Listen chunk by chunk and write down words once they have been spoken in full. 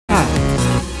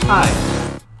Hi.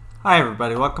 Hi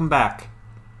everybody, welcome back.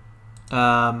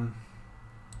 I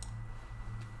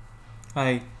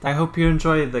hope you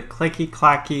enjoy the clicky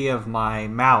clacky of my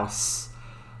mouse.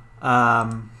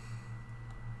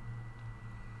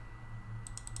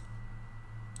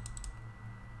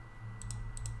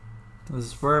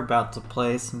 Because we're about to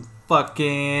play some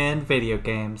fucking video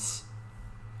games.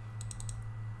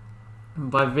 And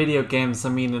by video games, I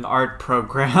mean an art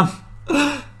program.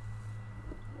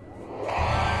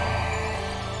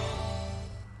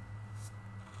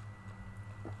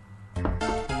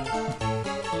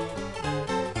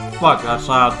 Fuck, that's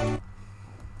loud.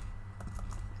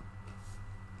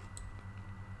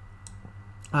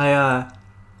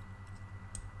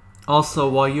 Also,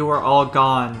 while you were all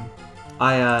gone,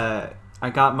 I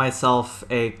got myself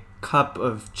a cup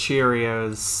of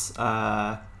Cheerios,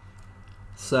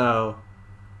 so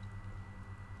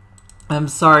I'm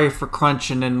sorry for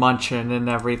crunching and munching and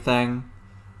everything.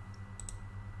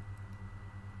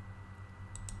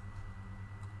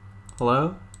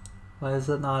 Hello? Why is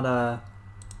it not,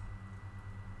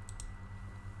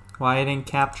 why I didn't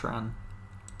capture on?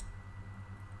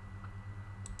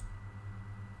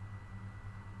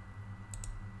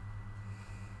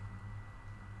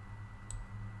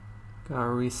 Gotta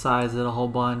resize it a whole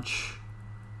bunch.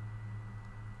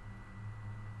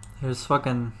 Here's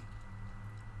fucking...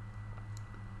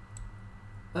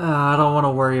 I don't want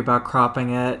to worry about cropping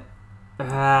it.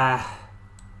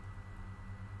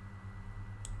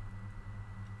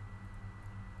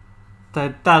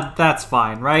 That's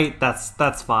fine, right?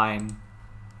 That's fine.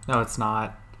 No, it's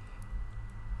not.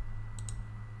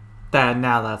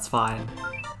 Now that's fine.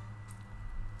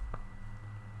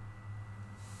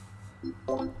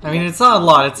 I mean, it's not a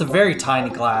lot. It's a very tiny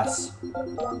glass.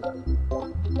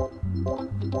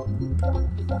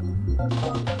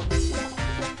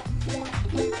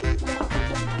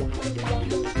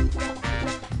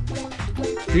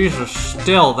 Jesus,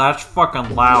 still, that's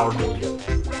fucking loud.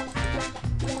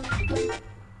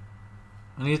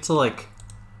 I need to, like,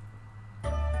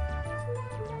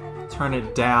 turn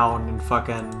it down and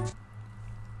fucking...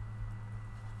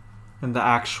 in the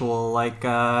actual, like,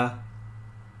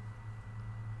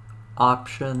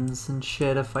 options and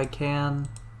shit if I can.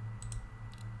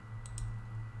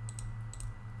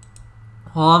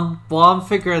 While I'm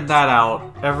figuring that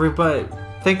out, everybody,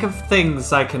 think of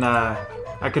things I can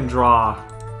draw.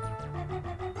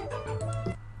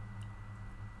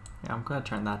 Yeah, I'm gonna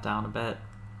turn that down a bit.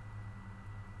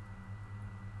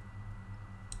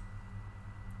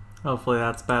 Hopefully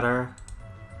that's better.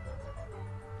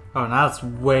 Oh, now it's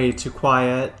way too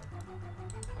quiet.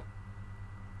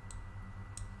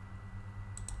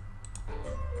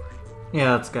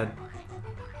 Yeah, that's good.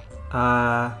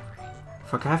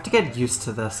 Fuck, I have to get used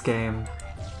to this game.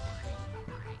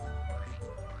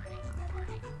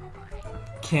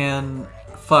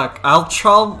 Fuck, I'll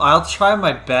try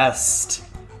my best.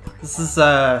 This is,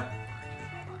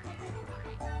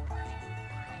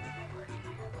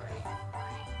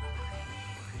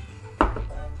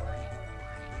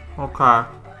 okay.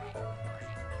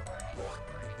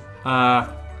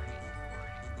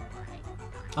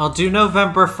 I'll do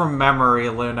November from memory,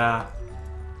 Luna.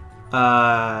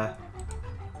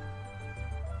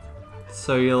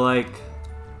 So you like...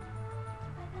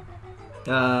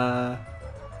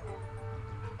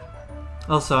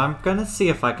 Also, I'm gonna see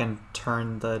if I can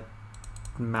turn the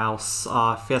mouse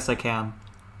off. Yes, I can.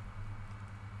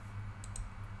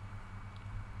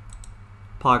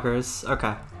 Poggers.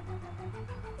 Okay.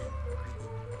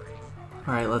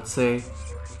 Alright, let's see.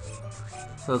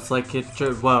 So it's like it...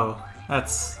 Whoa.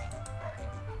 That's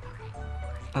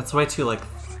way too, like,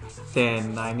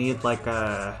 thin. I need, like,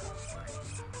 a...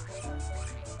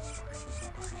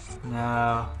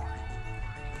 No.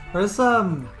 Where's,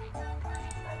 There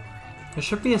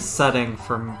should be a setting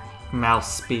for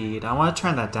mouse speed. I want to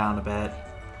turn that down a bit.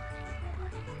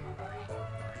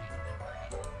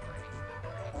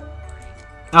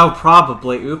 Oh,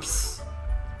 probably. Oops.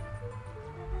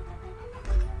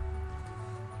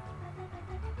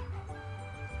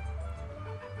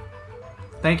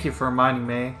 Thank you for reminding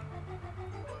me.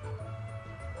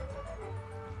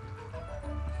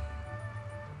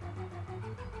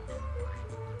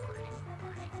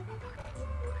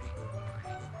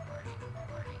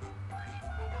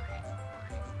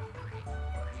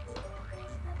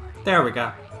 There we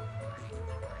go.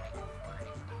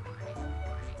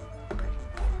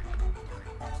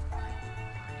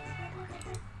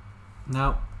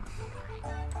 Nope.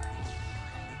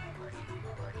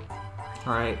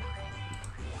 Alright.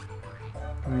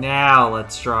 Now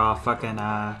let's draw fucking,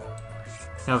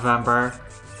 November.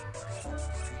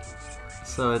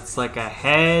 So it's like a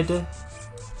head,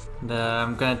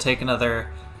 I'm gonna take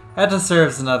another... That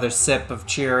deserves another sip of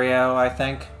Cheerio, I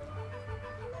think.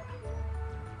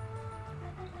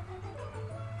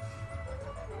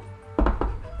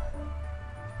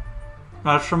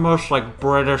 That's the most, like,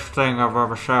 British thing I've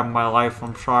ever said in my life,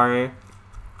 I'm sorry.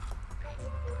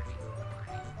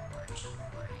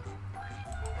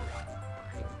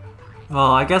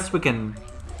 Well, I guess we can...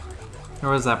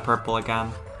 Where was that purple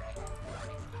again?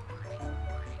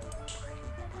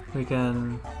 We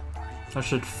can... I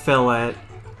should fill it.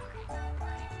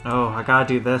 Oh, I gotta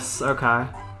do this. Okay.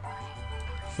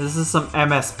 This is some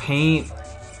MS Paint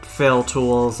fill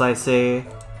tools, I see.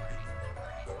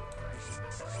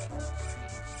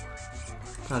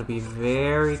 Gotta be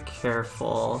very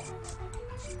careful.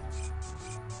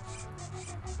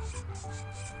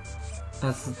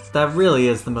 That really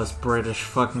is the most British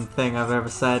fucking thing I've ever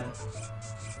said.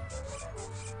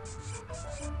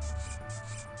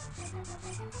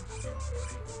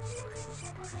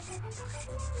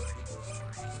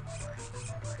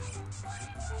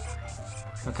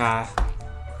 Okay.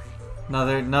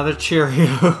 Another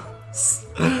Cheerios.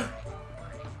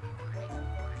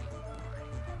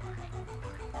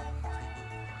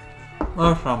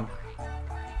 Awesome.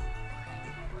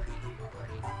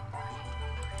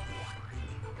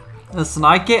 Listen,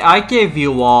 I gave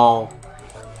you all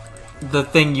the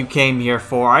thing you came here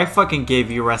for. I fucking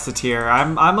gave you Reciteer.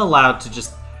 I'm allowed to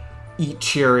just eat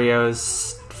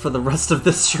Cheerios for the rest of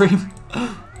this stream.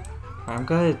 I'm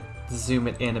gonna zoom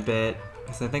it in a bit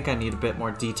because I think I need a bit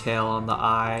more detail on the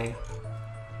eye.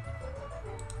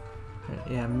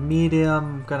 Yeah, medium.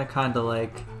 I'm gonna kind of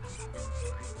like,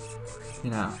 you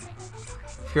know,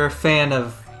 if you're a fan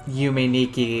of Yume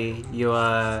Nikki, you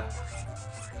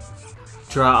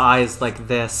draw eyes like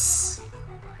this.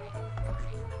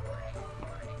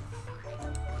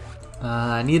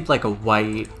 I need like a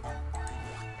white.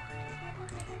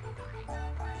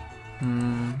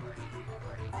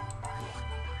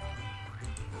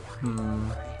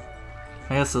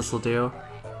 I guess this will do.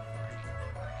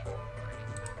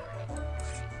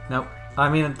 Nope. I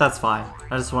mean, that's fine.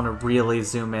 I just want to really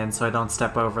zoom in so I don't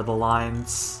step over the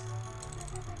lines.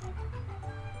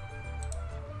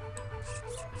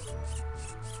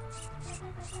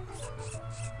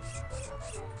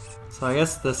 So I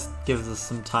guess this gives us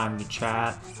some time to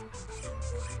chat.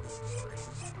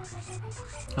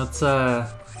 Let's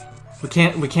we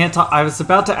can't talk. I was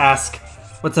about to ask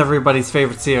what's everybody's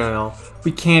favorite cereal.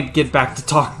 We can't get back to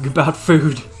talking about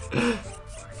food.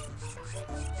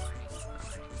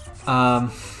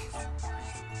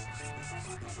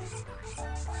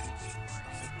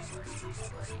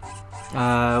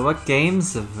 What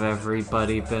games have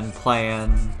everybody been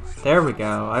playing? There we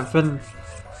go.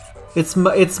 It's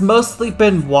mostly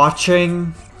been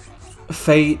watching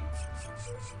Fate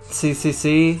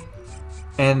CCC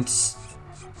and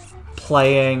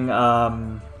playing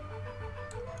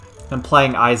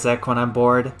Isaac when I'm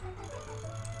bored.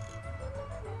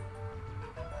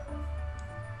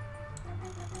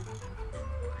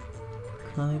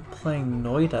 Currently playing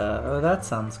Noida. Oh, that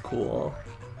sounds cool.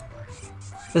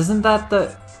 Isn't that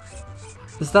the...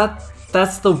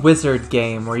 That's the wizard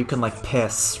game where you can, like,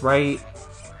 piss, right?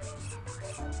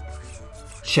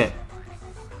 Shit.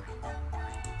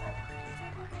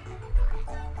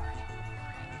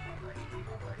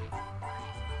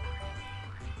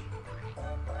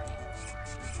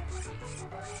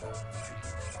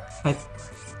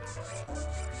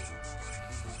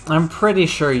 I'm pretty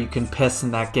sure you can piss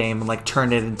in that game and, like,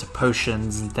 turn it into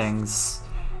potions and things.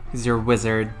 Because you're a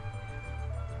wizard.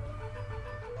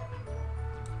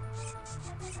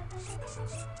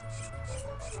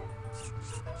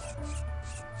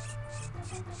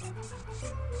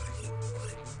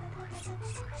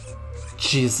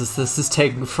 Jesus, this is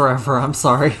taking forever, I'm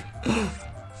sorry. You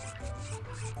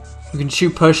can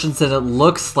shoot potions and it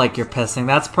looks like you're pissing.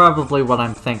 That's probably what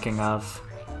I'm thinking of.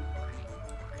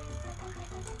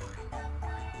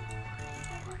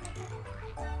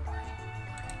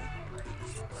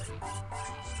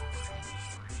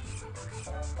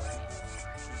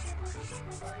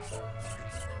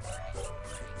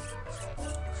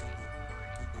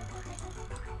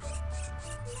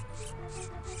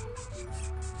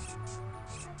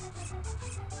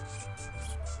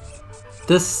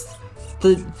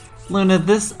 Luna,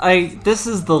 this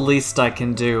is the least I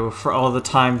can do for all the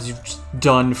times you've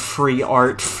done free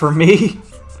art for me.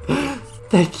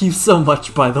 Thank you so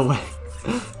much, by the way.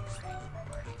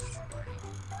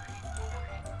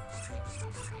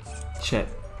 Shit.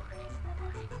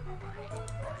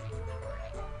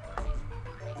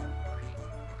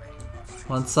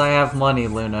 Once I have money,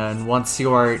 Luna, and once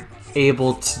you are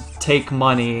able to take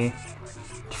money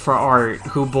for art.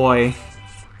 Hoo boy.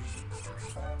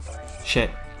 Shit.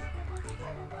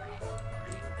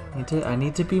 I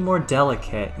need to be more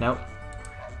delicate. Nope.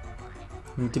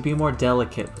 I need to be more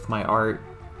delicate with my art.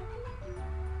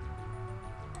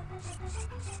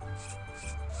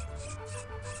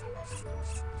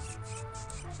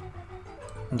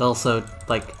 And also,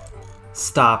 like,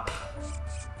 stop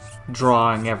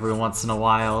drawing every once in a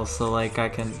while so, like, I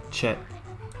can shit.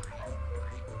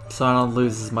 So I don't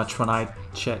lose as much when I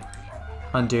shit.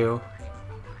 Undo.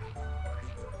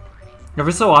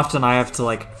 Every so often I have to,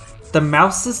 like, the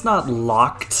mouse is not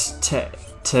locked to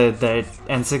the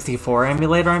N64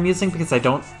 emulator I'm using because I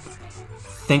don't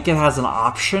think it has an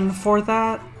option for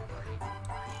that.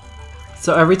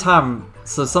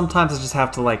 So sometimes I just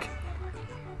have to, like,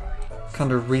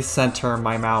 kind of recenter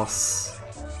my mouse.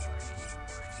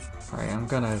 Alright, I'm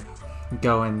gonna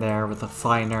go in there with a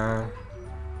finer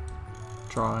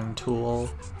drawing tool.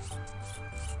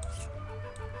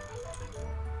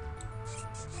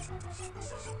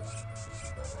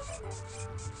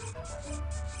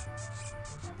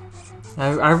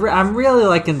 I'm really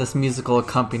liking this musical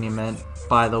accompaniment,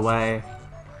 by the way.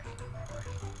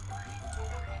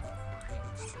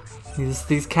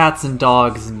 These cats and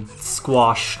dogs and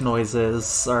squash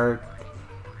noises are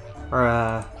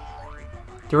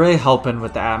they're really helping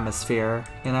with the atmosphere,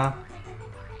 you know?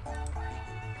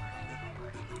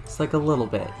 Just like a little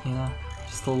bit, you know?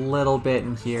 Just a little bit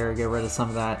in here, get rid of some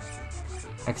of that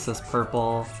excess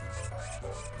purple.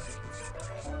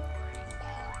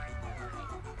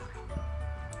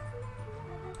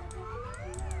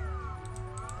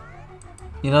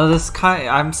 You know,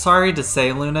 I'm sorry to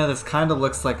say, Luna, this kind of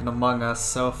looks like an Among Us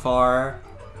so far.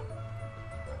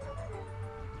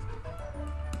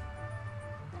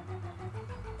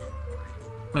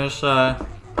 This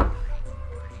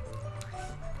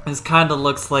kind of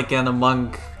looks like an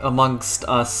Amongst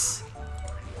Us.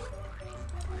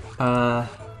 What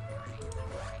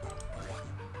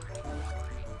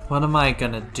am I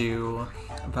gonna do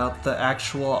about the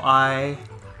actual eye?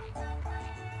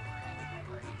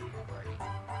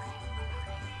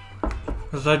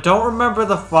 Because I don't remember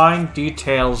the fine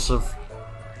details of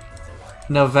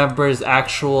November's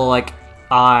actual, like,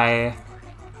 eye.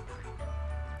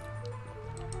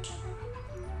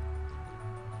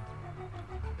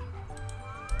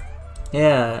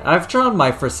 Yeah, I've drawn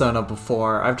my persona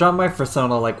before. I've drawn my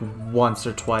persona, like, once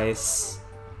or twice.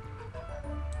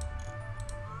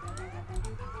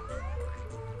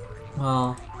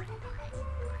 Well,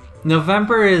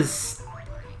 November is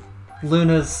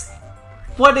Luna's...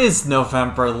 What is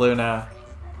November, Luna?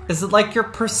 Is it like your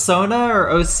persona or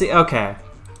OC? Okay.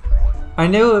 I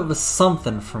knew it was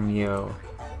something from you.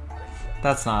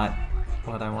 That's not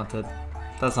what I wanted.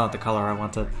 That's not the color I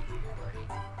wanted.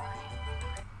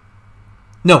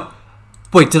 No!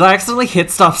 Wait, did I accidentally hit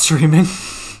stop streaming?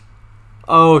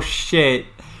 Oh shit.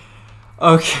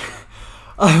 Okay.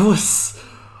 I was...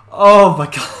 Oh my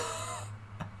god.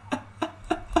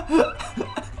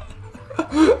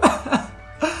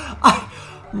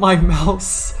 My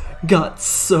mouse got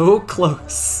so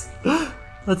close.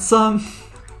 Let's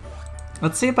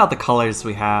see about the colors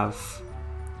we have.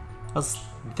 How's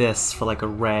this for like a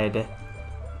red?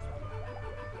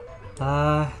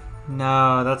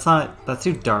 No, that's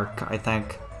too dark, I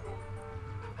think.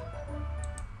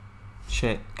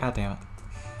 Shit, god damn it.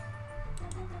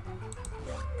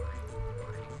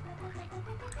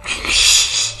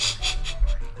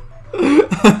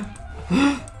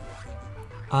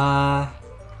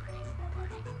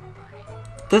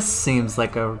 This seems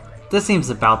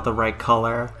about the right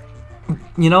color.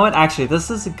 You know what? Actually,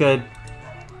 this is a good...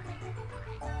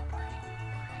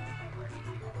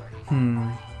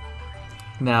 No.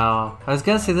 I was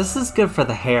gonna say this is good for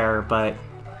the hair, but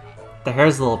the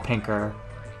hair's a little pinker.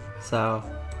 So...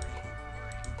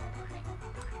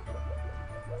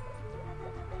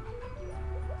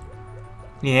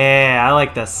 Yeah, I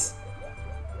like this.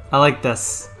 I like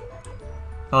this.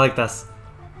 I like this.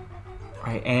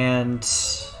 Right, and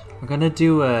we're gonna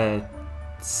do the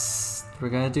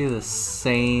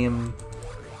same.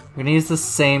 We're gonna use the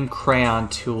same crayon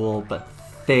tool, but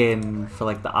thin for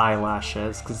like the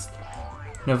eyelashes, because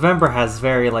November has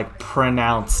very like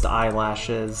pronounced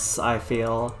eyelashes. I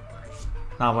feel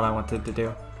not what I wanted to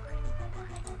do.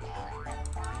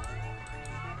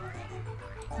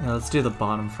 Now let's do the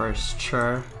bottom first,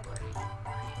 sure.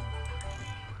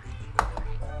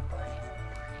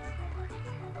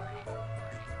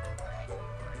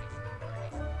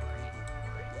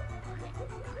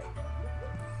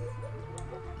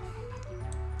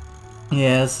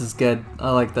 Yeah, this is good.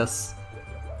 I like this.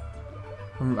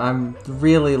 I'm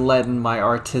really letting my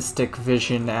artistic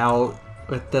vision out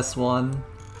with this one.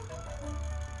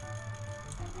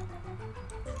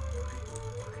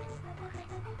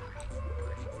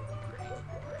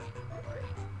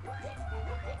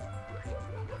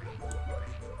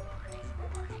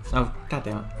 Oh,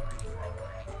 goddamn it.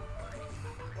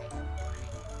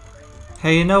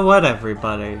 Hey, you know what,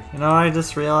 everybody? You know what I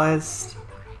just realized?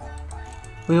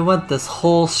 We went this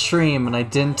whole stream and I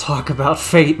didn't talk about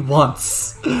Fate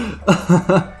once.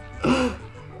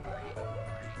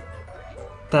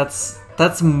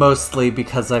 That's mostly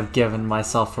because I've given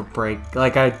myself a break.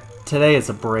 Like, today is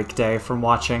a break day from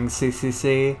watching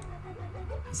CCC.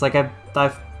 It's like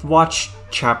I've watched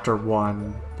chapter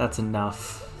 1. That's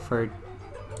enough for,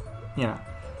 you know.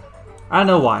 I don't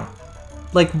know why.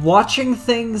 Like, watching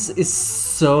things is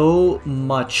so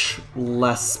much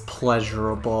less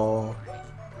pleasurable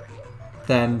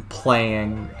than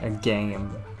playing a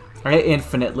game. I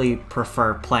infinitely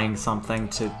prefer playing something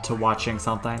to watching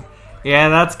something. Yeah,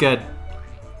 that's good.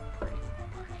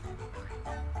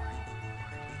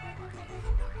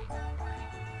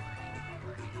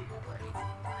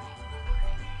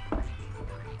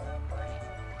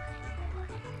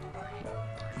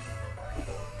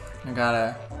 I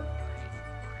gotta...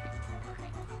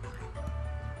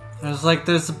 There's like,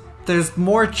 there's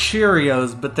more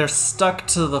Cheerios, but they're stuck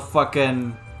to the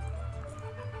fucking...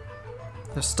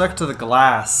 They're stuck to the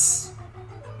glass.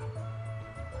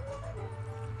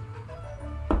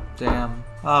 Damn.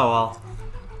 Oh well.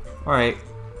 Alright.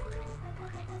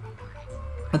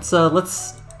 Let's I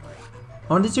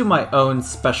want to do my own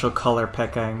special color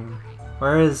picking.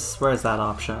 Where is that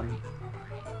option?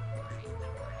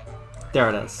 There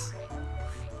it is.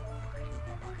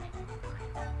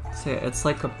 See, it's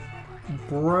like a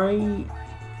bright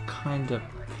kind of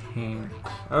pink.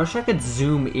 I wish I could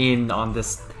zoom in on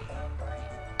this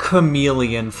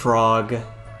chameleon frog.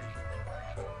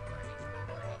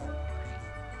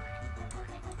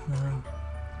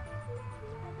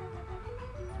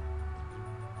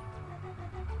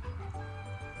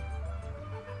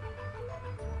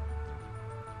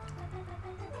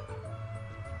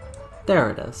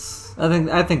 There it is.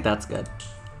 I think that's good.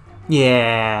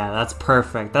 Yeah, that's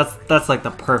perfect. That's like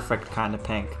the perfect kind of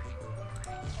pink.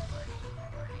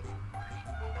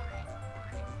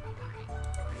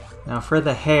 Now for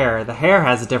the hair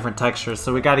has a different texture,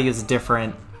 so we gotta use a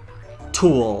different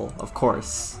tool, of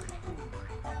course.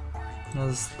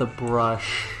 There's the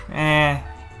brush. It's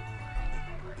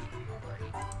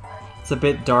a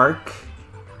bit dark.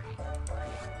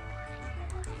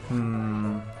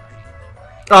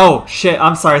 Oh, shit,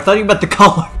 I'm sorry. I thought you meant the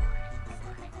color.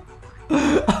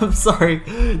 I'm sorry.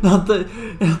 Not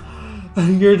the...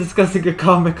 You're discussing a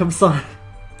comic, I'm sorry.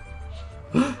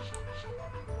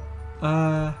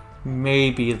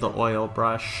 Maybe the oil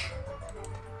brush.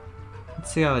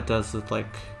 Let's see how it does with,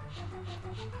 like...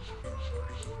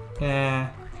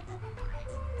 That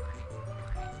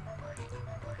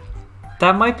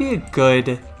might be a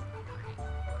good...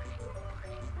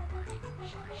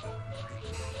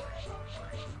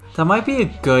 That might be a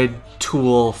good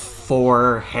tool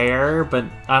for hair, but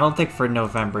I don't think for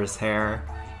November's hair.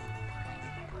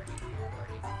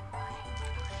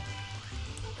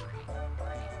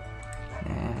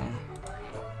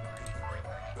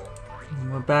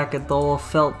 We're back at the old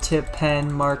felt tip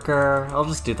pen marker. I'll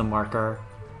just do the marker.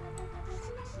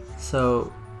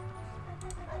 So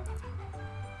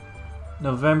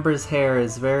November's hair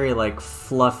is very like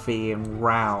fluffy and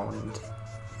round.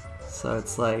 So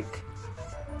it's like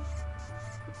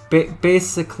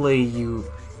basically you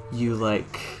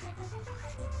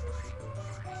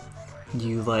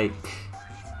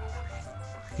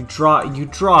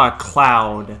draw a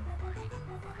cloud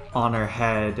on her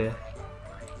head.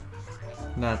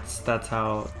 That's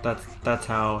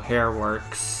how hair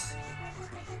works.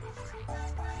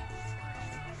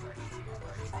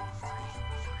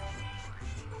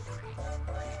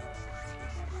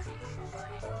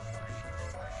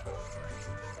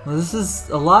 Well, this is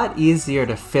a lot easier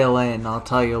to fill in, I'll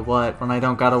tell you what, when I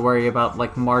don't gotta worry about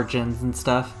like margins and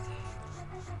stuff.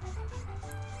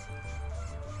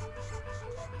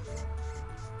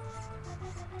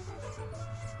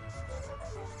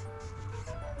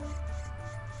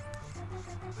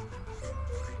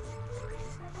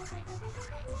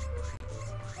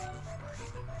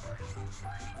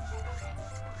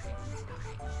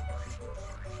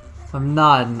 I'm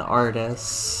not an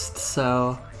artist,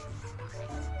 so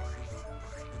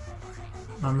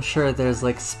I'm sure there's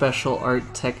like special art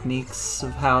techniques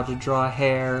of how to draw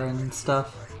hair and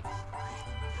stuff.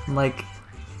 Like,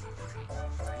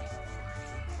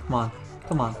 come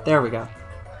on, there we go.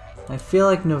 I feel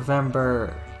like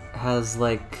November has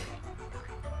like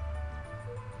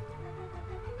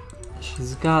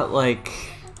She's got like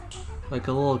a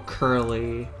little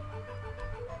curly,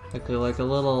 like a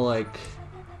little like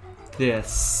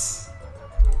this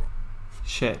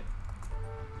shit,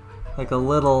 like a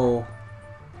little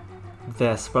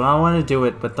this, but I want to do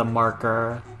it with the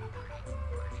marker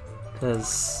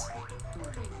because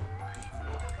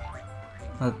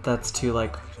that's too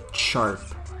like sharp.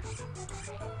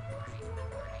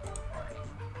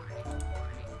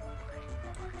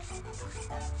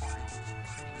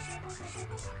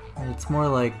 It's more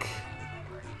like,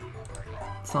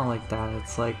 it's not like that,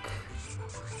 it's like,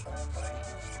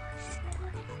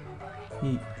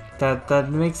 that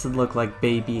makes it look like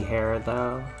baby hair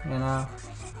though, you know?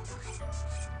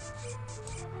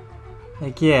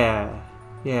 Like, yeah,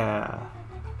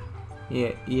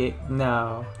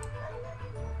 no.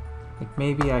 Like,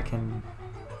 maybe I can,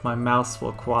 my mouse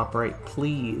will cooperate,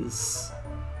 please.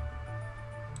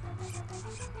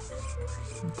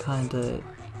 Kinda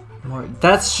more,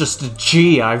 that's just a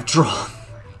G I've drawn.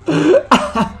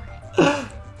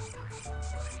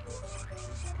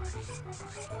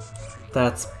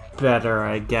 That's better,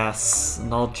 I guess.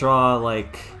 And I'll draw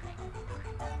like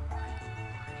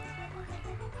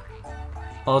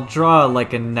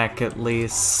a neck at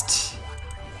least.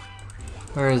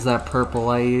 Where is that purple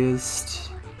I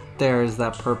used? There is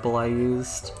that purple I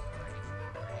used.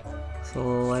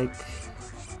 So like,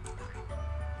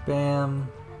 bam,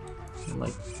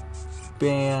 like,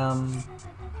 bam.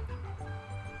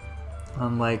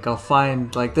 I'm like, I'll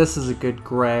find, like, this is a good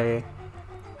gray.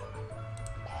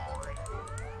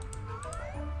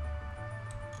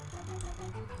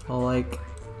 I'll like,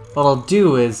 what I'll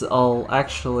do is I'll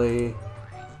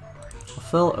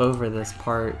fill over this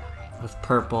part with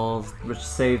purple, which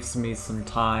saves me some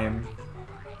time.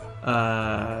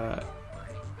 And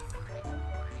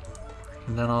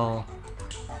then I'll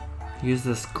use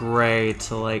this gray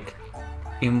to like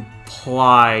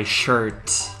imply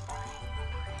shirt.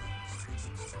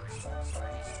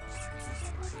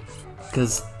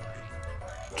 Cause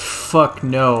fuck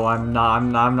no, I'm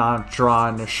not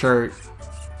drawing a shirt.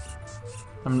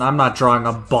 I'm not drawing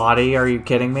a body, are you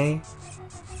kidding me?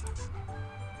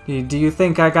 Do you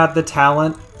think I got the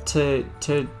talent to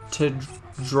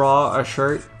draw a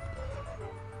shirt?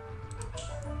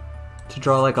 To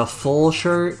draw like a full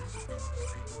shirt?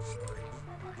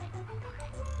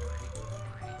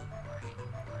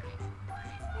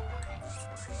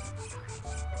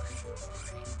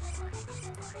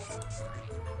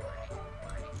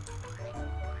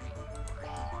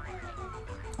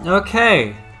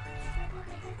 Okay.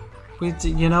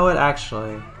 You know what,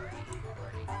 actually,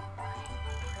 I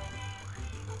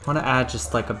want to add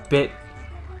just like a bit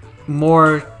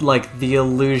more like the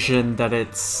illusion that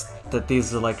that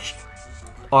these are like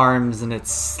arms and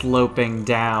it's sloping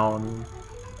down.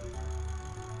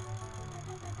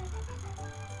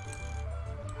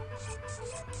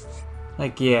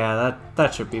 Like, yeah,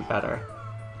 that should be better.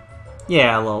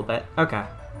 Yeah, a little bit. Okay.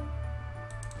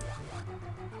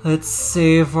 Let's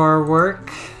save our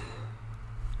work.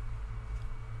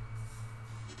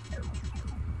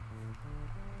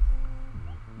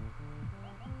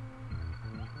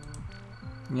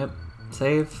 Yep,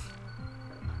 save.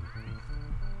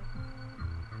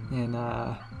 And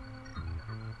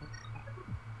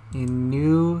in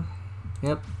new,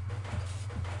 yep.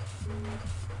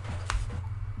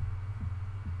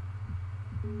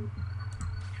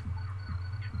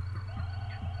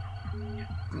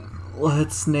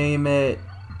 Let's name it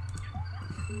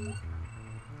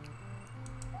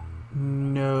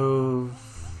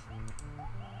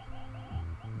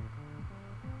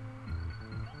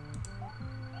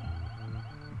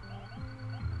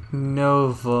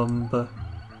Novum.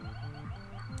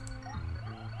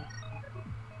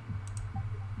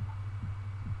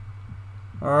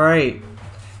 Alright.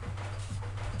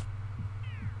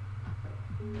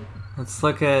 Let's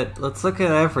look at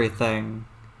everything.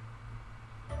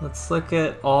 Let's look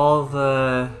at all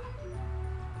the...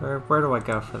 Where do I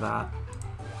go for that?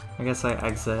 I guess I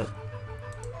exit.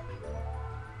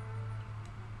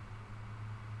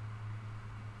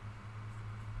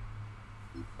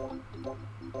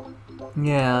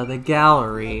 Yeah, the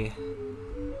gallery.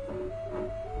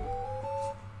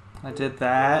 I did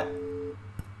that.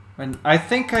 And I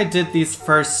think I did these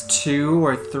first 2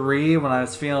 or 3 when I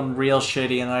was feeling real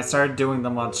shitty and I started doing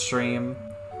them on stream.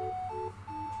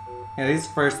 Yeah, these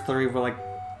first 3 were like...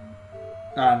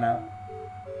 I don't know.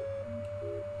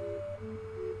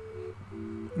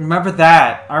 Remember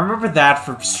that. I remember that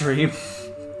from stream.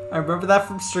 I remember that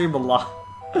from stream a lot.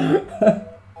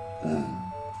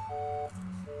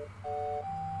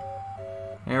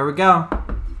 There we go.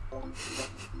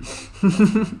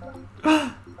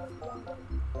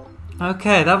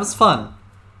 Okay, that was fun.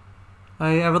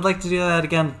 I would like to do that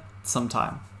again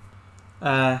sometime.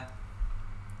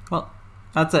 Well,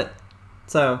 that's it.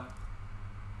 So,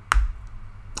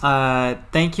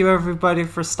 thank you everybody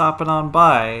for stopping on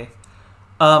by.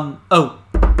 Oh,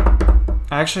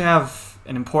 I actually have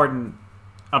an important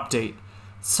update.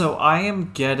 So I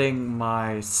am getting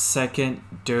my second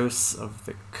dose of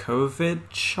the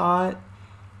COVID shot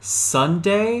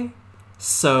Sunday.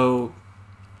 So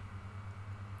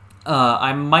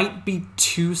I might be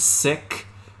too sick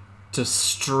to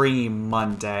stream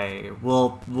Monday.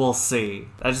 We'll see.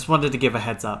 I just wanted to give a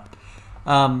heads up.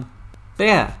 But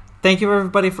yeah, thank you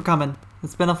everybody for coming.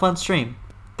 It's been a fun stream.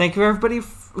 Thank you everybody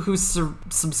who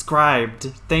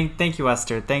subscribed. Thank you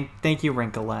Esther. Thank you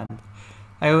Wrinkleland.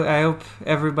 I hope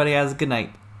everybody has a good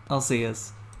night. I'll see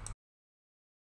yous.